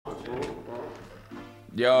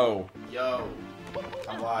Yo. Yo.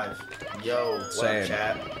 I'm live. Yo. What Same. up,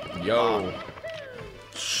 chat? Yo.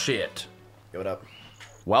 Shit. Yo, what up?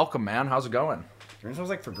 Welcome, man. How's it going? Your smells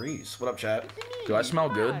like Febreze. What up, chat? Do I smell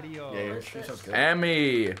good? Yeah, your shit smells good.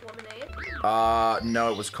 Emmy. Lemonade?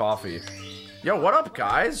 No, it was coffee. Yo, what up,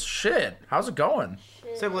 guys? Shit. How's it going?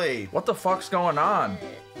 Sibley. What the fuck's going on?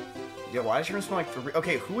 Yo, why does your smell like Febreze?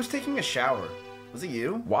 Okay, who was taking a shower? Was it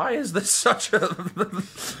you? Why is this such a...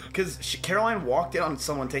 Because Caroline walked in on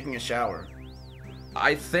someone taking a shower.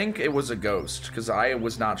 I think it was a ghost, because I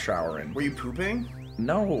was not showering. Were you pooping?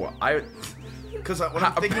 No, I... Because what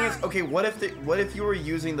I'm thinking is, okay, what if you were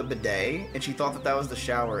using the bidet and she thought that was the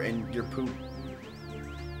shower and your poop?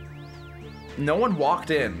 No one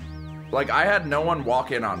walked in. Like, I had no one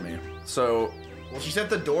walk in on me. So... Well, she said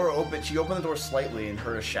the door open. She opened the door slightly and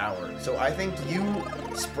heard a shower. So I think you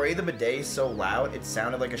sprayed the bidet so loud it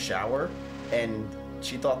sounded like a shower, and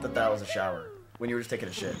she thought that was a shower when you were just taking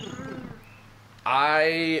a shit.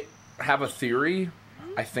 I have a theory.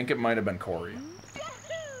 I think it might have been Corey.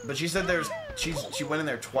 But she said she went in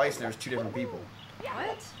there twice and there's two different people.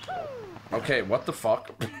 What? Okay, what the fuck?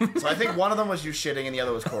 So I think one of them was you shitting and the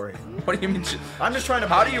other was Corey. What do you mean? I'm just trying to.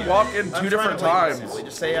 How do you walk in two different times?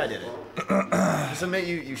 Just say I did it. Just admit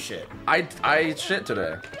you shit. I shit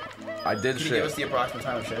today. I did Can you shit. give us the approximate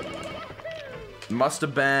time of shit? Must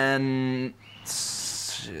have been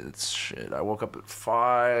shit. I woke up at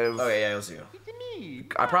 5. Oh yeah, it was you.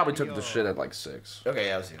 I probably took the shit at like 6. Okay,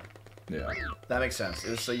 yeah, it was you. Yeah. That makes sense.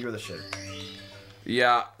 It was so you were the shit.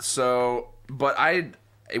 Yeah. So, but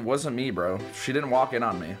it wasn't me, bro. She didn't walk in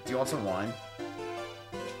on me. Do you want some wine?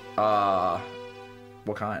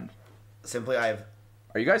 What kind? Simply, I have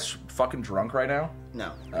Are you guys fucking drunk right now?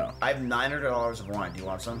 no. Oh. I have $900 of wine. Do you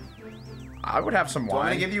want some? I would have some Do you want me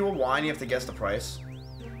wine. to give you a wine? You have to guess the price.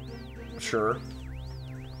 Sure.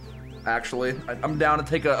 Actually, I'm down to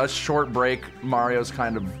take a short break. Mario's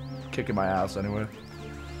kind of kicking my ass anyway.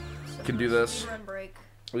 Can do this. Run break.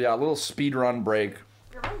 Yeah, a little speed run break.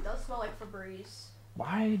 Your room does smell like Febreze.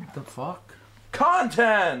 Why the fuck?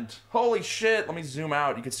 Content! Holy shit, let me zoom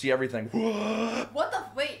out. You can see everything. What the?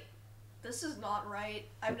 Wait. This is not right.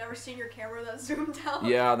 I've never seen your camera that zoomed out.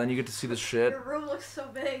 Yeah, then you get to see the shit. Your room looks so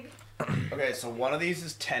big. Okay, so one of these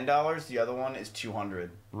is $10. The other one is $200.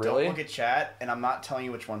 Really? Don't look at chat, and I'm not telling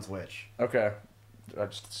you which one's which. Okay. I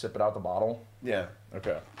just sip it out the bottle? Yeah.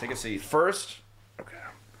 Okay. Take a seat. First. Okay.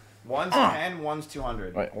 One's 10, one's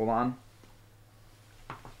 200. Wait, hold on.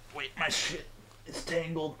 Wait, my shit is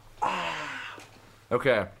tangled.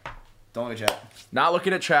 Okay. Don't look at chat. Not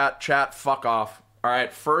looking at chat. Chat, fuck off.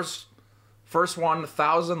 Alright, first one,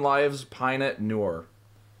 1,000 Lives, Pinot, Noor.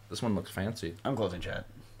 This one looks fancy. I'm closing chat.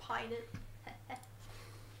 Pine it.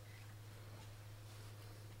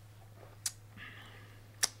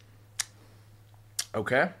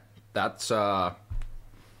 Okay. That's,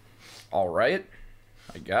 alright,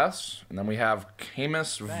 I guess. And then we have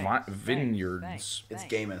Camus Vineyards. It's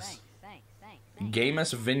Gamus.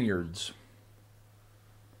 Gamus Vineyards.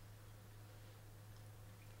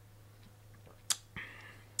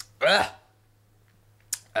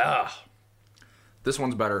 This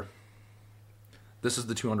one's better. This is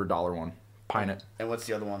the $200 one. Pinot. And what's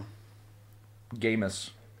the other one?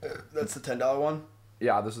 Gamus. That's the $10 one?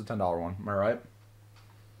 Yeah, this is the $10 one. Am I right?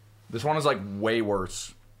 This one is like way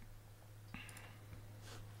worse.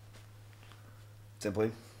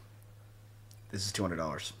 Simply. This is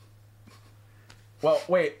 $200. Well,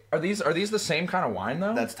 wait. Are these the same kind of wine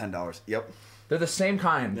though? That's $10. Yep. They're the same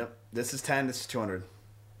kind. Yep. This is 10, this is 200.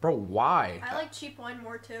 Bro, why? I like cheap wine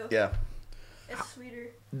more too. Yeah. It's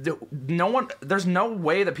sweeter. There's no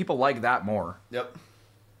way that people like that more. Yep.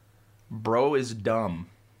 Bro is dumb.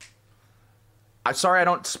 I'm sorry I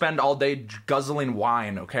don't spend all day guzzling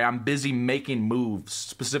wine, okay? I'm busy making moves.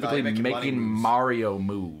 Specifically making money making moves. Mario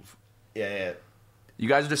move. Yeah. You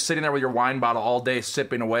guys are just sitting there with your wine bottle all day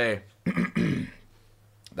sipping away.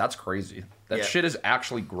 That's crazy. That Yeah. shit is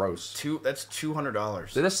actually gross. That's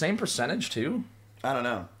 $200. They're the same percentage too? I don't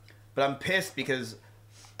know. But I'm pissed because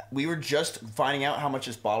we were just finding out how much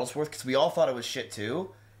this bottle's worth because we all thought it was shit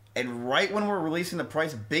too. And right when we're releasing the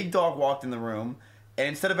price, Big Dog walked in the room, and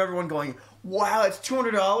instead of everyone going, wow, it's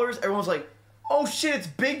 $200, everyone's like, oh shit, it's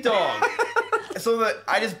Big Dog. So that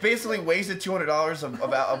I just basically wasted $200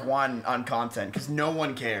 of wine on content because no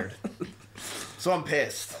one cared. So I'm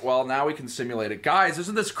pissed. Well, now we can simulate it. Guys,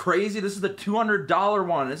 isn't this crazy? This is the $200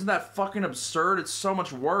 one. Isn't that fucking absurd? It's so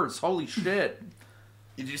much worse. Holy shit.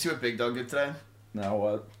 Did you see what Big Dog did today? Now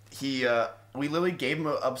what? We literally gave him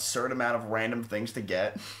an absurd amount of random things to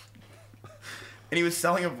get. And he was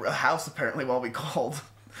selling a house apparently while we called.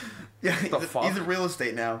 Yeah, fuck? he's in real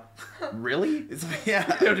estate now. Really?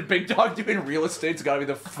 Yeah. Dude, Big Dog doing real estate's gotta be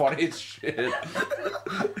the funniest shit.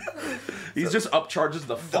 He's just upcharges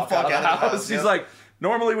the fuck out of the house. He's like,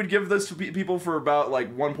 normally we'd give this to people for about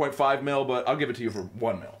like 1.5 mil, but I'll give it to you for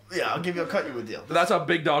 1 mil. Yeah, I'll cut you a deal. That's a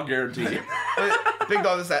Big Dog guarantee. Big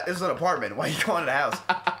Dog, this is an apartment. Why are you going to the house?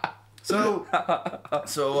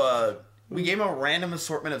 So we gave him a random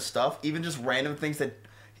assortment of stuff, even just random things that.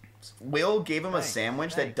 Will gave him a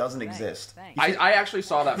sandwich that doesn't exist. I actually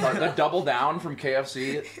saw that part. The double down from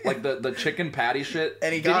KFC, like the chicken patty shit.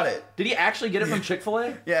 And he got it. Did he actually get it from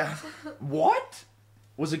Chick-fil-A? Yeah. What?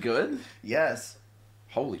 Was it good? Yes.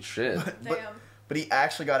 Holy shit. But he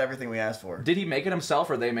actually got everything we asked for. Did he make it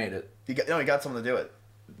himself or they made it? He got someone to do it.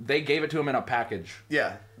 They gave it to him in a package.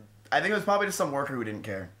 Yeah. I think it was probably just some worker who didn't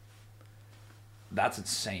care. That's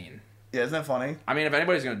insane. Yeah, isn't that funny? I mean, if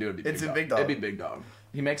anybody's gonna do it, it'd be Big Dog. It'd be Big Dog.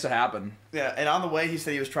 He makes it happen. Yeah, and on the way, he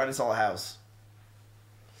said he was trying to sell a house.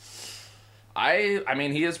 I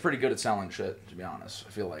mean, he is pretty good at selling shit, to be honest.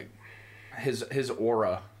 I feel like his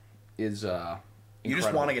aura is incredible. You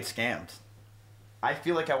just want to get scammed. I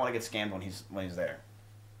feel like I want to get scammed when he's there.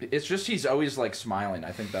 It's just he's always like smiling.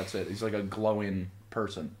 I think that's it. He's like a glowing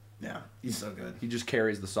person. Yeah, he's so good. He just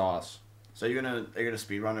carries the sauce. So are you gonna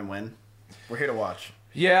speed run and win? We're here to watch.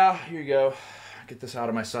 Yeah, here you go. Get this out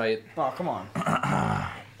of my sight. Oh, come on.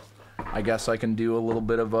 I guess I can do a little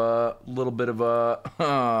bit of a.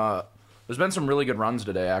 There's been some really good runs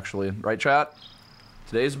today, actually. Right, chat?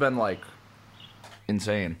 Today's been like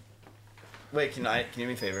insane. Wait, can you do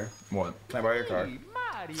me a favor? What? Can I borrow your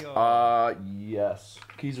car? Yes.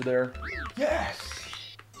 Keys are there. Yes.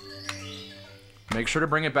 Make sure to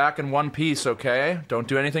bring it back in one piece, okay? Don't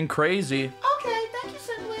do anything crazy. Okay, thank you,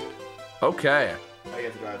 Simply. Okay. Oh, you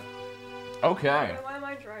have to drive. Okay. Why am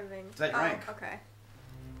I driving? Is that drink? Okay.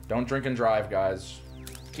 Don't drink and drive, guys.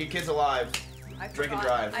 Keep kids alive. Drink and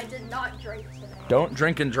drive. I did not drink today. Don't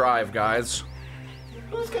drink and drive, guys.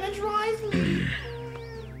 Who's gonna drive me?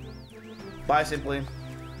 Bye, Simply.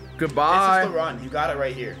 Goodbye. This is the run. You got it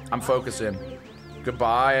right here. I'm focusing.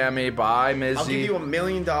 Goodbye, Emmy. Bye, Mizzy. I'll give you $1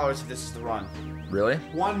 million if this is the run. Really?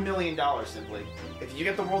 $1 million, Simply. If you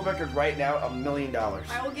get the world record right now, $1 million.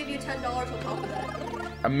 I will give you $10 on top of that.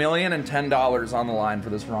 $1,010,000 on the line for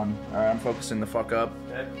this run. All right, I'm focusing the fuck up.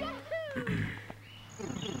 Okay.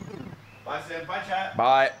 Bye, Sim. Bye, chat.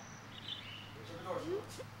 Bye.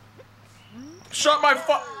 Shut my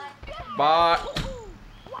fuck. Bye.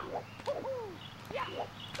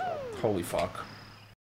 Holy fuck.